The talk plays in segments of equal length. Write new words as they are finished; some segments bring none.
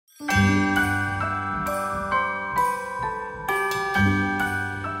Hello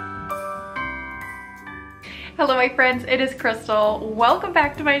my friends, it is Crystal. Welcome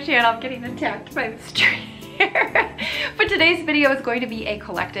back to my channel. I'm getting attacked by this tree here. But today's video is going to be a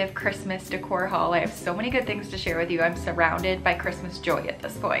collective Christmas decor haul. I have so many good things to share with you. I'm surrounded by Christmas joy at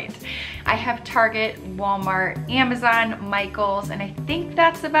this point. I have Target, Walmart, Amazon, Michael's, and I think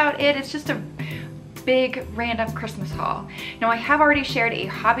that's about it. It's just a big random Christmas haul. Now I have already shared a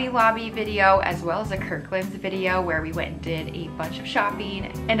Hobby Lobby video as well as a Kirkland's video where we went and did a bunch of shopping,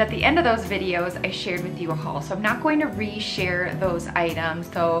 and at the end of those videos I shared with you a haul, so I'm not going to re-share those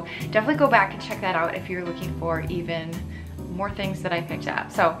items, so definitely go back and check that out if you're looking for even more things that I picked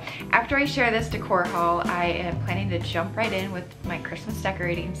up. So after I share this decor haul, I am planning to jump right in with my Christmas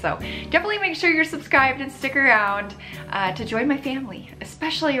decorating. So definitely make sure you're subscribed and stick around to join my family,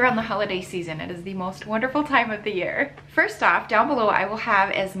 especially around the holiday season. It is the most wonderful time of the year. First off, down below I will have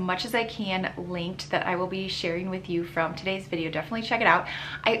as much as I can linked that I will be sharing with you from today's video. Definitely check it out.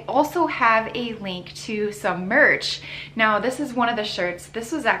 I also have a link to some merch. Now this is one of the shirts.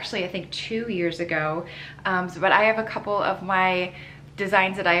 This was actually I think 2 years ago, but I have a couple of my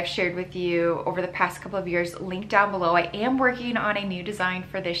designs that I have shared with you over the past couple of years linked down below. I am working on a new design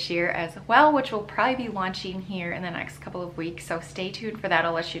for this year as well, which will probably be launching here in the next couple of weeks, so stay tuned for that.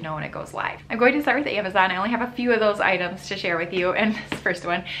 I'll let you know when it goes live. I'm going to start with Amazon. I only have a few of those items to share with you, and this first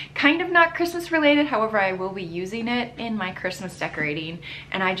one, kind of not Christmas related, however I will be using it in my Christmas decorating,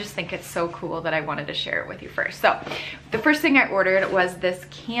 and I just think it's so cool that I wanted to share it with you first. So the first thing I ordered was this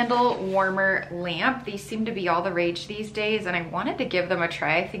candle warmer lamp. These seem to be all the rage these days, and I wanted to give them a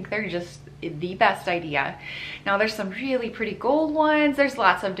try. I think they're just the best idea. Now there's some really pretty gold ones, there's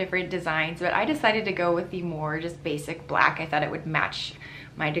lots of different designs, but I decided to go with the more just basic black. I thought it would match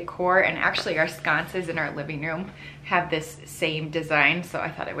my decor, and actually our sconces in our living room have this same design, so I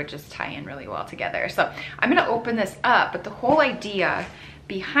thought it would just tie in really well together. So I'm gonna open this up, but the whole idea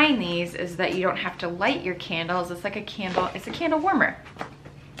behind these is that you don't have to light your candles. It's like a candle, it's a candle warmer.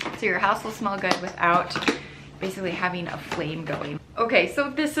 So your house will smell good without basically having a flame going. Okay, so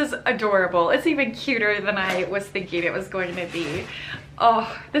this is adorable. It's even cuter than I was thinking it was going to be.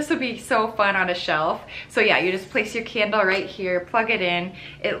 Oh, this would be so fun on a shelf. So yeah, you just place your candle right here, plug it in.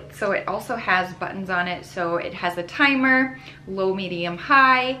 So it also has buttons on it. So it has a timer, low, medium,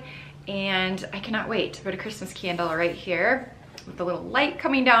 high, and I cannot wait to put a Christmas candle right here with the little light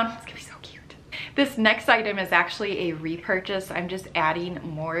coming down. It's gonna be so cute. This next item is actually a repurchase. I'm just adding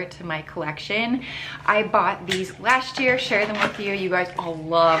more to my collection. I bought these last year, shared them with you. You guys all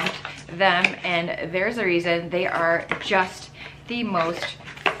loved them, and there's a reason. They are just the most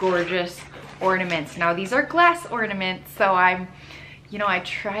gorgeous ornaments. Now these are glass ornaments, so I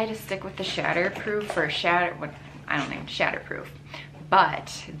try to stick with the shatterproof or shatterproof.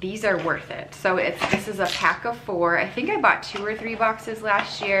 But these are worth it. So this is a pack of 4. I think I bought 2 or 3 boxes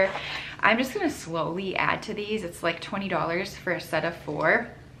last year. I'm just gonna slowly add to these. It's like $20 for a set of 4.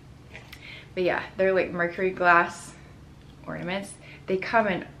 But yeah, they're like mercury glass ornaments. They come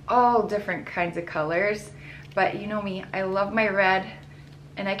in all different kinds of colors, but you know me, I love my red,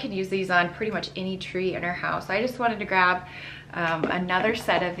 and I can use these on pretty much any tree in our house. I just wanted to grab another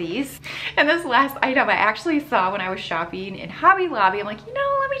set of these. And this last item I actually saw when I was shopping in Hobby Lobby. I'm like,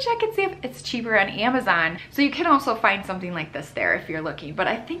 let me check and see if it's cheaper on Amazon. So you can also find something like this there if you're looking, but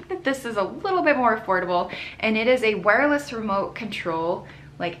I think that this is a little bit more affordable, and it is a wireless remote control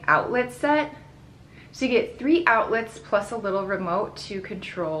like outlet set. So you get 3 outlets plus a little remote to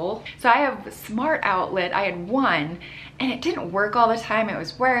control. So I have a smart outlet. I had 1 and it didn't work all the time. It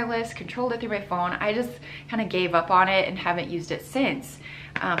was wireless, controlled it through my phone. I just kind of gave up on it and haven't used it since.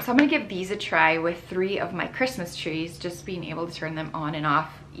 So I'm gonna give these a try with 3 of my Christmas trees, just being able to turn them on and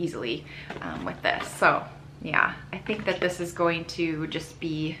off easily with this. So yeah, I think that this is going to just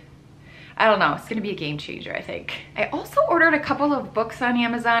be, I don't know, it's gonna be a game changer, I think. I also ordered a couple of books on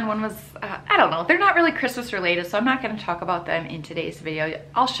Amazon. One was, I don't know, they're not really Christmas related, so I'm not gonna talk about them in today's video.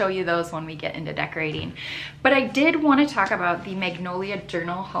 I'll show you those when we get into decorating. But I did wanna talk about the Magnolia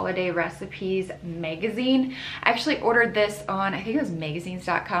Journal Holiday Recipes magazine. I actually ordered this on, I think it was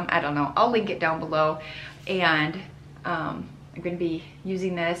magazines.com, I don't know. I'll link it down below. And I'm gonna be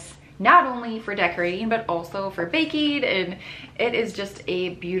using this not only for decorating, but also for baking, and it is just a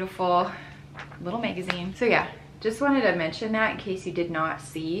beautiful little magazine. So yeah, just wanted to mention that in case you did not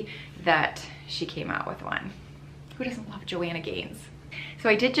see that she came out with one. Who doesn't love Joanna Gaines? So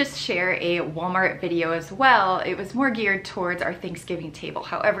I did just share a Walmart video as well. It was more geared towards our Thanksgiving table.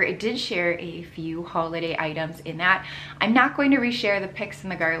 However, it did share a few holiday items in that. I'm not going to reshare the pics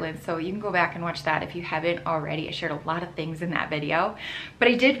and the garlands, so you can go back and watch that if you haven't already. I shared a lot of things in that video. But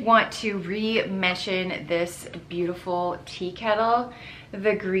I did want to re-mention this beautiful tea kettle.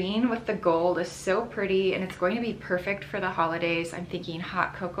 The green with the gold is so pretty, and it's going to be perfect for the holidays. I'm thinking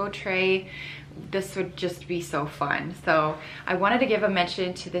hot cocoa tray. This would just be so fun. So I wanted to give a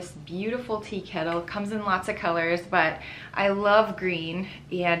mention to this beautiful tea kettle. It comes in lots of colors, but I love green,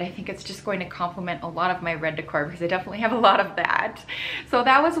 and I think it's just going to complement a lot of my red decor because I definitely have a lot of that. So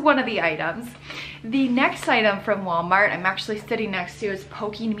that was one of the items. The next item from Walmart, I'm actually sitting next to, is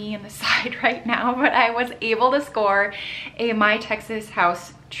poking me in the side right now, but I was able to score a My Texas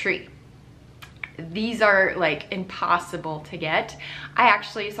House tree. These are like impossible to get.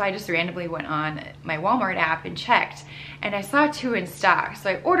 So I just randomly went on my Walmart app and checked, and I saw 2 in stock.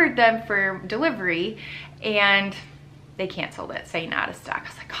 So I ordered them for delivery, and they canceled it, saying out of stock. I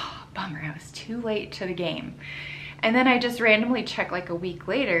was like, oh, bummer, I was too late to the game. And then I just randomly checked like a week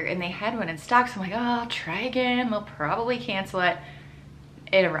later, and they had one in stock. So I'm like, oh, I'll try again. They'll probably cancel it.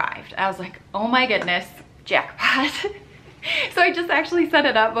 It arrived. I was like, oh my goodness, jackpot. So I just actually set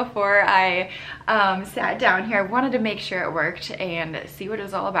it up before I sat down here. I wanted to make sure it worked and see what it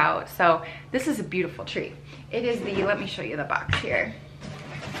was all about. So this is a beautiful tree. It is the, let me show you the box here.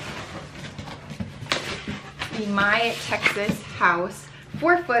 The My Texas House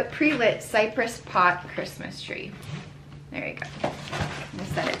 4-foot pre-lit cypress pot Christmas tree. There you go. I'm gonna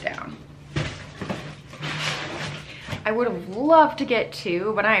set it down. I would have loved to get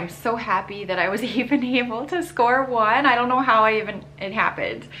 2, but I am so happy that I was even able to score 1. I don't know how it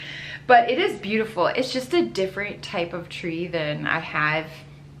happened, but it is beautiful. It's just a different type of tree than I have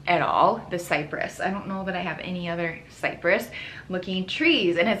at all, the cypress. I don't know that I have any other cypress looking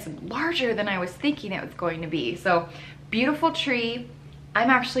trees, and it's larger than I was thinking it was going to be. So beautiful tree. I'm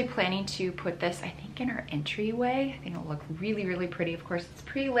actually planning to put this, I think, in our entryway. I think it'll look really, really pretty. Of course, it's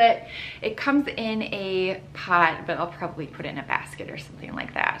pre-lit. It comes in a pot, but I'll probably put it in a basket or something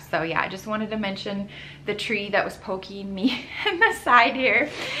like that. So yeah, I just wanted to mention the tree that was poking me in the side here.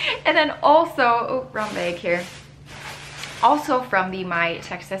 And then also, oh, wrong bag here. Also from the My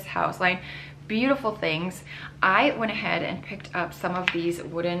Texas House line, beautiful things. I went ahead and picked up some of these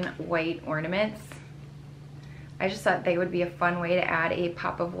wooden white ornaments. I just thought they would be a fun way to add a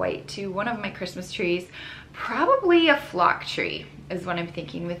pop of white to one of my Christmas trees. Probably a flock tree is what I'm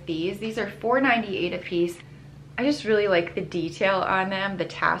thinking with these. These are $4.98 a piece. I just really like the detail on them, the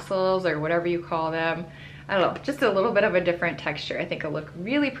tassels or whatever you call them. I don't know, just a little bit of a different texture. I think it'll look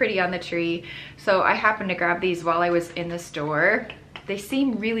really pretty on the tree. So I happened to grab these while I was in the store. They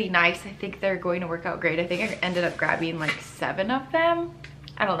seem really nice. I think they're going to work out great. I think I ended up grabbing like 7 of them.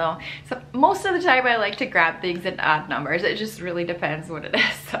 I don't know. So most of the time I like to grab things in odd numbers. It just really depends what it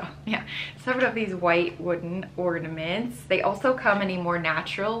is. So yeah, 7 of these white wooden ornaments. They also come in a more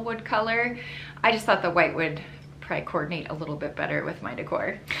natural wood color. I just thought the white would probably coordinate a little bit better with my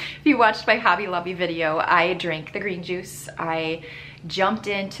decor. If you watched my Hobby Lobby video, I drank the green juice. I jumped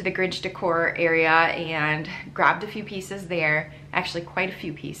into the Grinch decor area and grabbed a few pieces there, actually quite a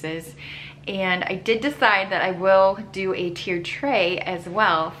few pieces. And I did decide that I will do a tiered tray as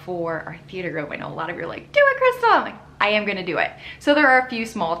well for our theater room. I know a lot of you are like, do it, Crystal. I'm like, I am gonna do it. So there are a few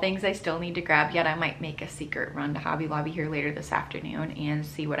small things I still need to grab yet. I might make a secret run to Hobby Lobby here later this afternoon and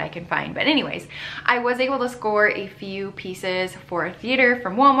see what I can find. But anyways, I was able to score a few pieces for a theater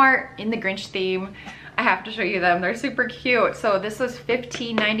from Walmart in the Grinch theme. I have to show you them. They're super cute. So this was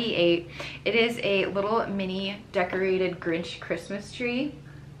 $15.98. It is a little mini decorated Grinch Christmas tree.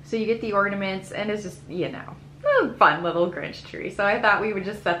 So you get the ornaments, and it's just, you know, a fun little Grinch tree. So I thought we would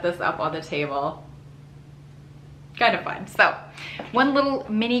just set this up on the table. Kind of fun. So one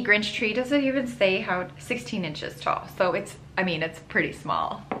little mini Grinch tree. Doesn't even say how, 16 inches tall. So it's, I mean, it's pretty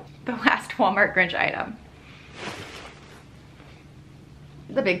small. The last Walmart Grinch item.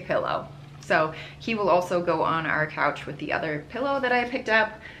 The big pillow. So he will also go on our couch with the other pillow that I picked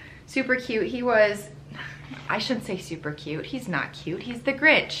up. Super cute. He was, I shouldn't say super cute. He's not cute. He's the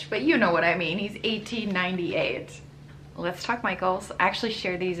Grinch, but you know what I mean. He's $18.98. Let's talk Michaels. I actually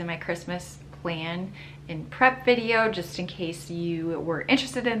share these in my Christmas plan and prep video just in case you were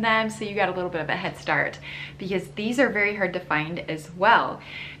interested in them, so you got a little bit of a head start because these are very hard to find as well.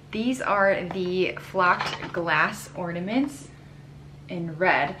 These are the flocked glass ornaments in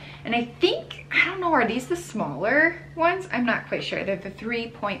red, and I think, I don't know, are these the smaller ones? I'm not quite sure. They're the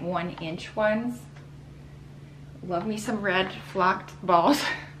 3.1 inch ones. Love me some red flocked balls.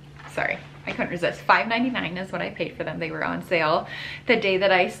 Sorry, I couldn't resist. $5.99 is what I paid for them. They were on sale the day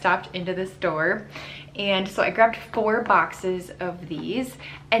that I stopped into the store. And so I grabbed 4 boxes of these.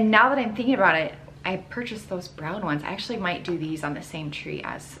 And now that I'm thinking about it, I purchased those brown ones. I actually might do these on the same tree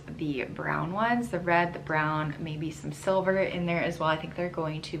as the brown ones, the red, the brown, maybe some silver in there as well. I think they're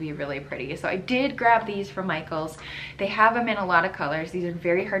going to be really pretty. So I did grab these from Michael's. They have them in a lot of colors. These are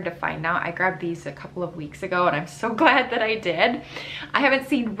very hard to find now. I grabbed these a couple of weeks ago and I'm so glad that I did. I haven't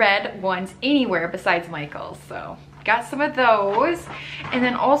seen red ones anywhere besides Michael's, so got some of those. And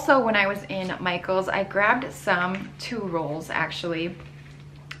then also when I was in Michael's, I grabbed some 2 rolls actually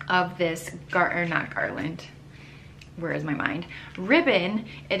of this not garland, where is my mind, ribbon.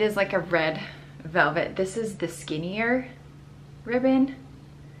 It is like a red velvet. This is the skinnier ribbon.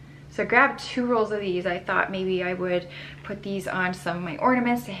 So I grabbed 2 rolls of these. I thought maybe I would put these on some of my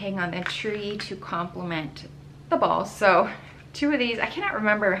ornaments to hang on the tree to complement the balls. So 2 of these, I cannot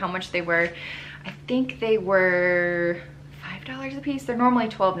remember how much they were. I think they were $5 a piece. They're normally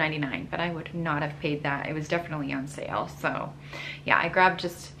 $12.99, but I would not have paid that. It was definitely on sale. So yeah, I grabbed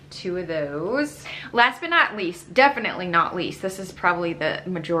just 2 of those. Last but not least, definitely not least, this is probably the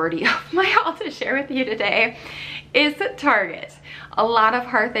majority of my haul to share with you today, is Target. A lot of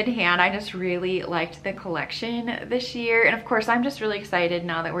Hearth and Hand. I just really liked the collection this year. And of course, I'm just really excited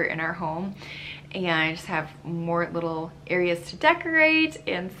now that we're in our home and I just have more little areas to decorate.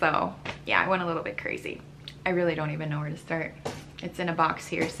 And so yeah, I went a little bit crazy. I really don't even know where to start. It's in a box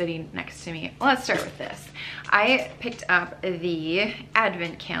here sitting next to me. Let's start with this. I picked up the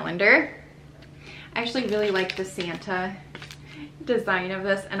advent calendar. I actually really like the Santa design of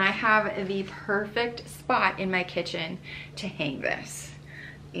this, and I have the perfect spot in my kitchen to hang this.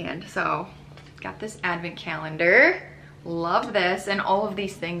 And so got this advent calendar. Love this, and all of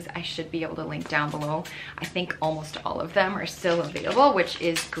these things I should be able to link down below. I think almost all of them are still available, which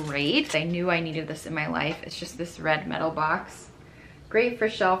is great. I knew I needed this in my life. It's just this red metal box. Great for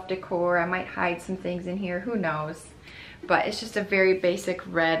shelf decor. I might hide some things in here, who knows. But it's just a very basic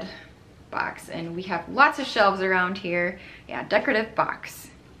red box, and we have lots of shelves around here. Yeah, decorative box,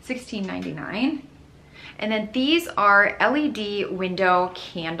 $16.99. And then these are LED window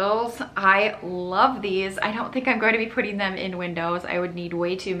candles. I love these. I don't think I'm going to be putting them in windows. I would need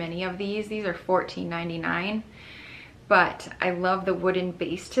way too many of these. These are $14.99, but I love the wooden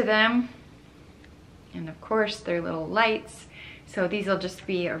base to them. And of course, they're little lights. So these will just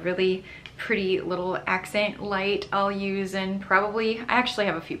be a really pretty little accent light I'll use, and probably, I actually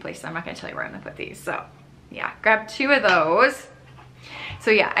have a few places. I'm not gonna tell you where I'm gonna put these. So yeah, grab 2 of those. So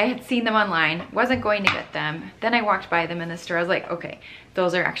yeah, I had seen them online, wasn't going to get them. Then I walked by them in the store. I was like, okay,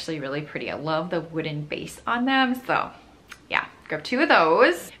 those are actually really pretty. I love the wooden base on them. So yeah, grab 2 of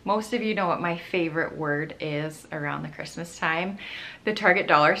those. Most of you know what my favorite word is around the Christmas time, the Target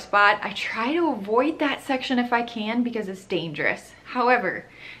dollar spot. I try to avoid that section if I can because it's dangerous. However,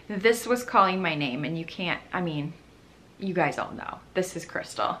 this was calling my name, and you can't, I mean, you guys all know, this is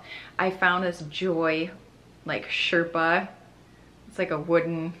Crystal. I found this Joy, like Sherpa. It's like a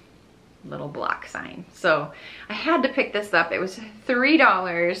wooden little block sign. So I had to pick this up. It was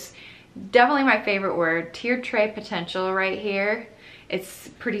 $3. Definitely my favorite word. Tiered tray potential right here. It's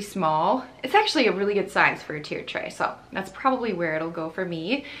pretty small. It's actually a really good size for a tiered tray, so that's probably where it'll go for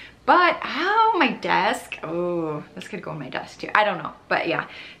me. But oh, my desk. Oh, this could go on my desk too. I don't know, but yeah,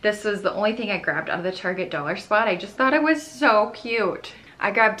 this was the only thing I grabbed out of the Target dollar spot. I just thought it was so cute. I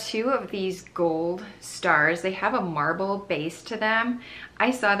grabbed 2 of these gold stars. They have a marble base to them.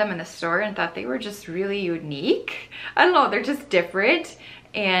 I saw them in the store and thought they were just really unique. I don't know, they're just different.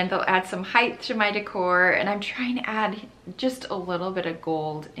 And they'll add some height to my decor, and I'm trying to add just a little bit of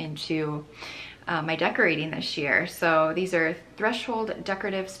gold into my decorating this year. So these are Threshold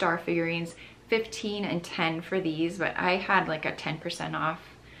decorative star figurines, 15 and 10 for these, but I had like a 10% off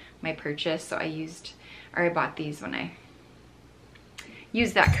my purchase, so I bought these when I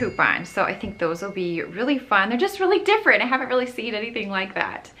used that coupon. So I think those will be really fun. They're just really different. I haven't really seen anything like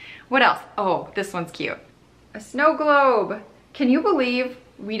that. What else? Oh, this one's cute. A snow globe. Can you believe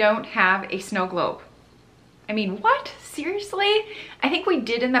we don't have a snow globe? I mean, what? Seriously? I think we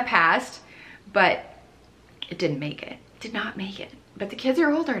did in the past, but it didn't make it. Did not make it. But the kids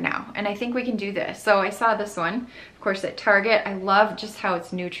are older now, and I think we can do this. So I saw this one, of course, at Target. I love just how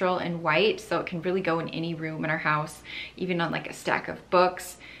it's neutral and white, so it can really go in any room in our house, even on like a stack of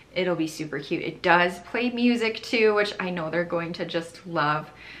books. It'll be super cute. It does play music too, which I know they're going to just love.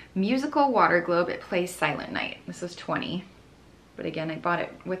 Musical water globe. It plays Silent Night. This is $20. But again, I bought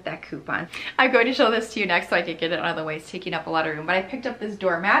it with that coupon. I'm going to show this to you next so I can get it out of the way. It's taking up a lot of room. But I picked up this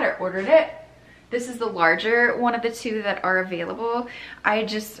doormat, or ordered it. This is the larger one of the two that are available. We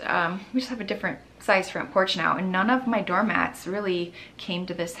just have a different size front porch now, and none of my doormats really came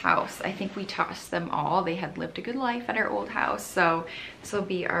to this house. I think we tossed them all. They had lived a good life at our old house. So this will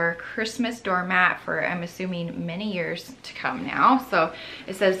be our Christmas doormat for, I'm assuming, many years to come now. So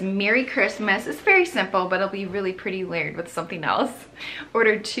it says Merry Christmas. It's very simple, but it'll be really pretty layered with something else.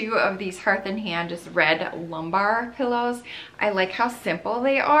 Ordered 2 of these Hearth and Hand, just red lumbar pillows. I like how simple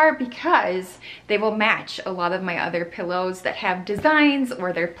they are because they will match a lot of my other pillows that have designs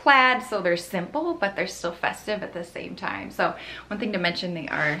or they're plaid, so they're simple but they're still festive at the same time. So one thing to mention, they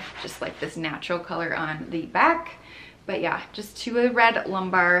are just like this natural color on the back. But yeah, just 2 red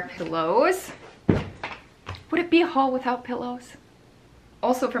lumbar pillows. Would it be a haul without pillows?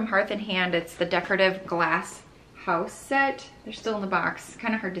 Also from Hearth and Hand, it's the decorative glass house set. They're still in the box,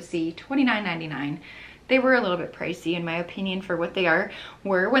 kind of hard to see. $29.99. They were a little bit pricey in my opinion for what they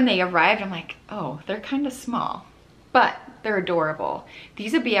were when they arrived. I'm like, oh, they're kind of small, but they're adorable.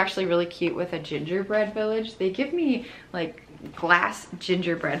 These would be actually really cute with a gingerbread village. They give me like glass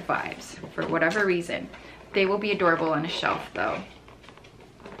gingerbread vibes for whatever reason. They will be adorable on a shelf though.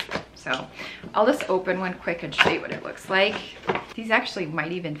 So I'll just open one quick and show you what it looks like. These actually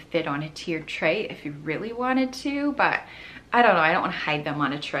might even fit on a tiered tray if you really wanted to, but I don't know. I don't want to hide them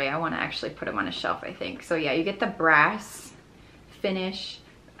on a tray. I want to actually put them on a shelf, I think. So yeah, you get the brass finish.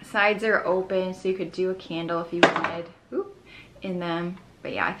 Sides are open, so you could do a candle if you wanted in them.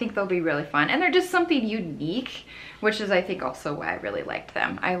 But yeah, I think they'll be really fun. And they're just something unique, which is I think also why I really liked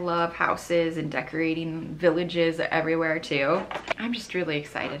them. I love houses and decorating villages everywhere too. I'm just really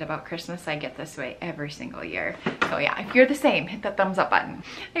excited about Christmas. I get this way every single year. So yeah, if you're the same, hit the thumbs up button.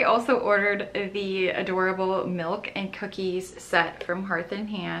 I also ordered the adorable milk and cookies set from Hearth and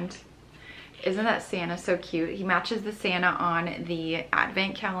Hand. Isn't that Santa so cute? He matches the Santa on the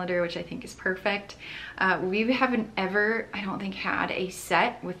advent calendar, which I think is perfect. We haven't ever, I don't think, had a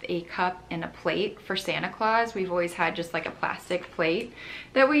set with a cup and a plate for Santa Claus. We've always had just like a plastic plate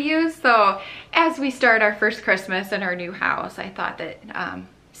that we use. So as we start our first Christmas in our new house, I thought that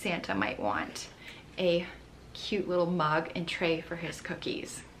Santa might want a cute little mug and tray for his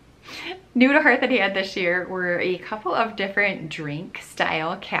cookies. New to Hearth and Hand this year were a couple of different drink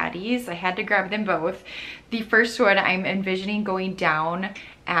style caddies. I had to grab them both. The first one I'm envisioning going down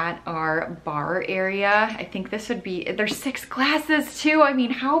at our bar area. I think this would be, there's 6 glasses too. I mean,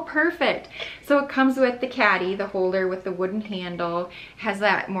 how perfect. So it comes with the caddy, the holder with the wooden handle, has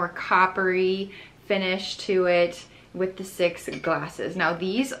that more coppery finish to it with the 6 glasses. Now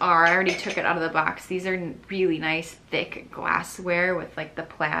these are, I already took it out of the box. These are really nice thick glassware with like the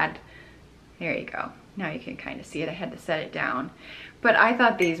plaid. There you go. Now you can kind of see it. I had to set it down. But I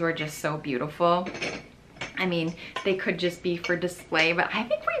thought these were just so beautiful. I mean, they could just be for display, but I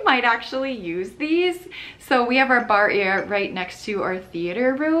think we might actually use these. So we have our bar area right next to our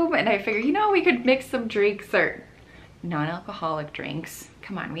theater room, and I figured, you know, we could mix some drinks or non-alcoholic drinks.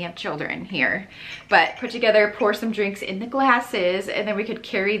 Come on, we have children here. But put together, pour some drinks in the glasses, and then we could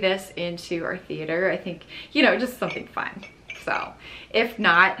carry this into our theater. I think, you know, just something fun. So if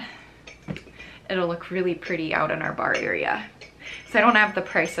not, it'll look really pretty out in our bar area. So I don't have the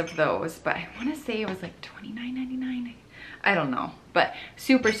price of those, but I want to say it was like $29.99. I don't know, but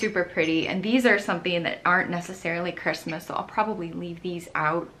super, super pretty. And these are something that aren't necessarily Christmas, so I'll probably leave these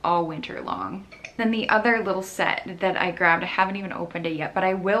out all winter long. Then the other little set that I grabbed, I haven't even opened it yet, but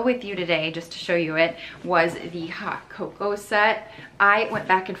I will with you today just to show you it, was the hot cocoa set. I went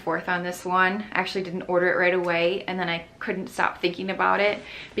back and forth on this one. I actually didn't order it right away, and then I couldn't stop thinking about it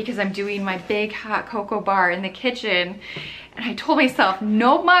because I'm doing my big hot cocoa bar in the kitchen. And I told myself,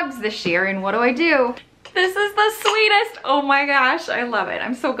 no mugs this year, and what do? This is the sweetest. Oh my gosh, I love it.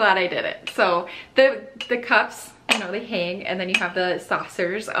 I'm so glad I did it. So the cups, you know, they hang, and then you have the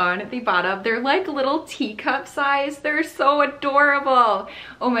saucers on the bottom. They're like little teacup size. They're so adorable.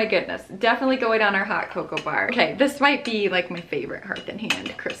 Oh my goodness. Definitely going on our hot cocoa bar. Okay, this might be like my favorite Hearth and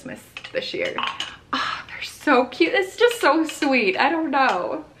Hand Christmas this year. Oh, they're so cute. It's just so sweet. I don't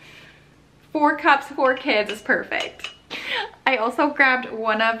know. 4 cups, 4 kids is perfect. I also grabbed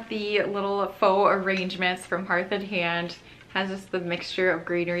one of the little faux arrangements from Hearth and Hand. Has just the mixture of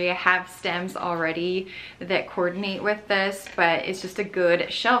greenery. I have stems already that coordinate with this, but it's just a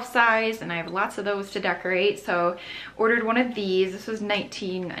good shelf size, and I have lots of those to decorate. So ordered one of these. This was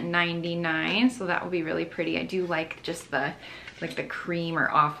 $19.99, so that will be really pretty. I do like just the cream or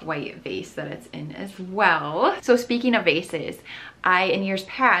off-white vase that it's in as well. So speaking of vases, I in years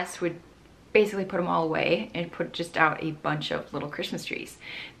past would basically put them all away and put just out a bunch of little Christmas trees.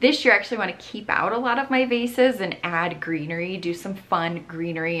 This year I actually want to keep out a lot of my vases and add greenery, do some fun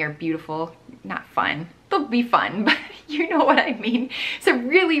greenery or beautiful, not fun, they'll be fun, but you know what I mean. Some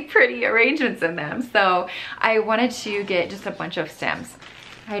really pretty arrangements in them. So I wanted to get just a bunch of stems.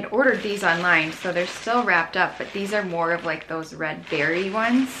 I had ordered these online, so they're still wrapped up, but these are more of like those red berry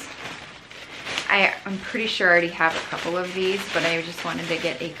ones. I'm pretty sure I already have a couple of these, but I just wanted to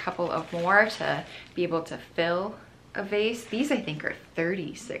get a couple of more to be able to fill a vase. These I think are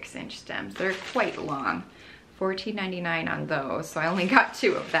 36-inch stems. They're quite long. $14.99 on those, so I only got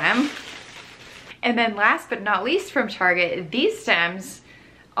 2 of them. And then last but not least from Target, these stems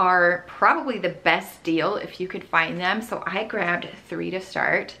are probably the best deal if you could find them. So I grabbed 3 to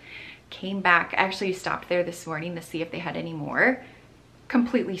start, came back, actually stopped there this morning to see if they had any more.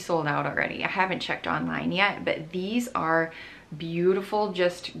 Completely sold out already. I haven't checked online yet, but these are beautiful,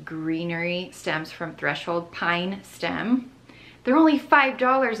 just greenery stems from Threshold Pine Stem. They're only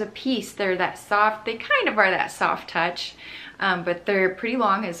 $5 a piece. They're that soft, they kind of are that soft touch, but they're pretty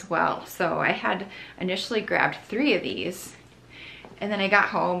long as well. So I had initially grabbed 3 of these, and then I got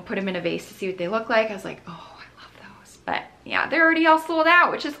home, put them in a vase to see what they look like. I was like, oh, I love those. But yeah, they're already all sold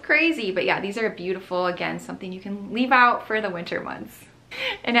out, which is crazy. But yeah, these are beautiful. Again, something you can leave out for the winter months.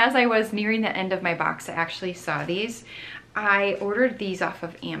 And as I was nearing the end of my box, I actually saw these. I ordered these off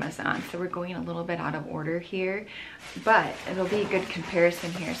of Amazon, so we're going a little bit out of order here, but it'll be a good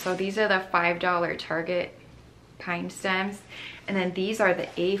comparison here. So these are the $5 Target pine stems, and then these are the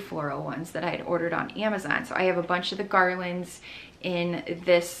A floral ones that I had ordered on Amazon. So I have a bunch of the garlands in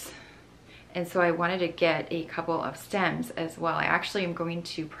this, and so I wanted to get a couple of stems as well. I actually am going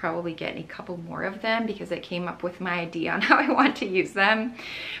to probably get a couple more of them because it came up with my idea on how I want to use them.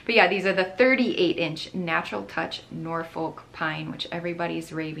 But yeah, these are the 38-inch Natural Touch Norfolk Pine, which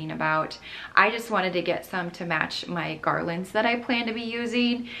everybody's raving about. I just wanted to get some to match my garlands that I plan to be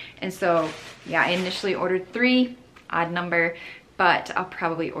using. And so yeah, I initially ordered 3, odd number, but I'll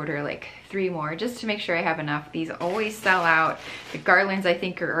probably order like 3 more just to make sure I have enough. These always sell out. The garlands I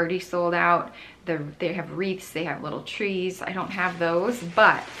think are already sold out. They have wreaths, they have little trees. I don't have those,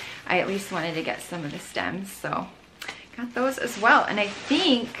 but I at least wanted to get some of the stems, so got those as well. And I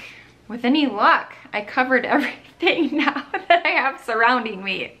think with any luck, I covered everything now that I have surrounding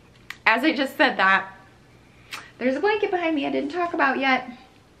me. As I just said that, there's a blanket behind me I didn't talk about yet.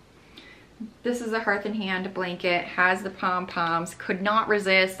 This is a Hearth and Hand blanket, has the pom-poms, could not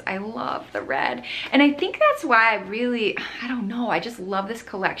resist. I love the red. And I think that's why I don't know, I just love this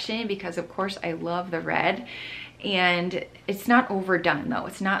collection because of course I love the red. And it's not overdone though.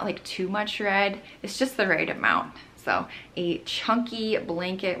 It's not like too much red. It's just the right amount. So a chunky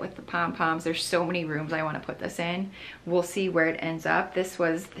blanket with the pom-poms. There's so many rooms I want to put this in. We'll see where it ends up. This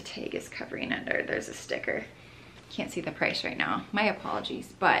was, the tag is covering under. There's a sticker. Can't see the price right now. My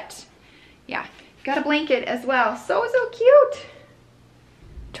apologies, but yeah, got a blanket as well. So cute.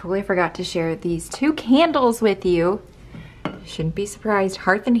 Totally forgot to share these 2 candles with you. Shouldn't be surprised.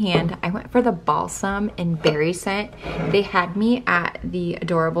 Hearth and Hand. I went for the balsam and berry scent. They had me at the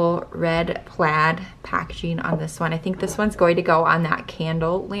adorable red plaid packaging on this one. I think this one's going to go on that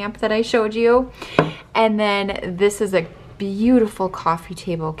candle lamp that I showed you. And then this is a beautiful coffee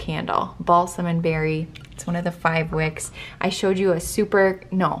table candle, balsam and berry. It's one of the 5 wicks. I showed you a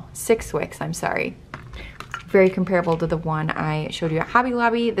 6 wicks, I'm sorry. Very comparable to the one I showed you at Hobby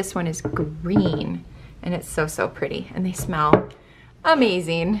Lobby. This one is green and it's so pretty and they smell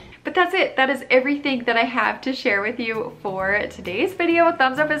amazing. But that's it. That is everything that I have to share with you for today's video.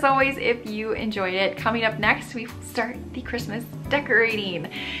 Thumbs up as always if you enjoyed it. Coming up next, we start the Christmas decorating.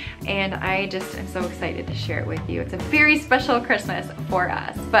 And I just am so excited to share it with you. It's a very special Christmas for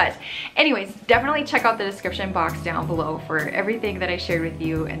us. But anyways, definitely check out the description box down below for everything that I shared with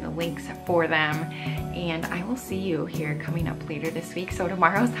you and the links for them. And I will see you here coming up later this week. So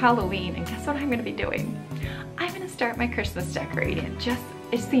tomorrow's Halloween, and guess what I'm gonna be doing? I'm gonna start my Christmas decorating.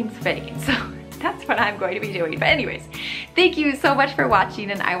 It seems fitting, so that's what I'm going to be doing. But anyways, thank you so much for watching,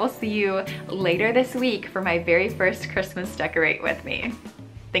 and I will see you later this week for my very first Christmas decorate with me.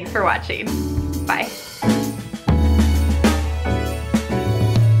 Thanks for watching. Bye.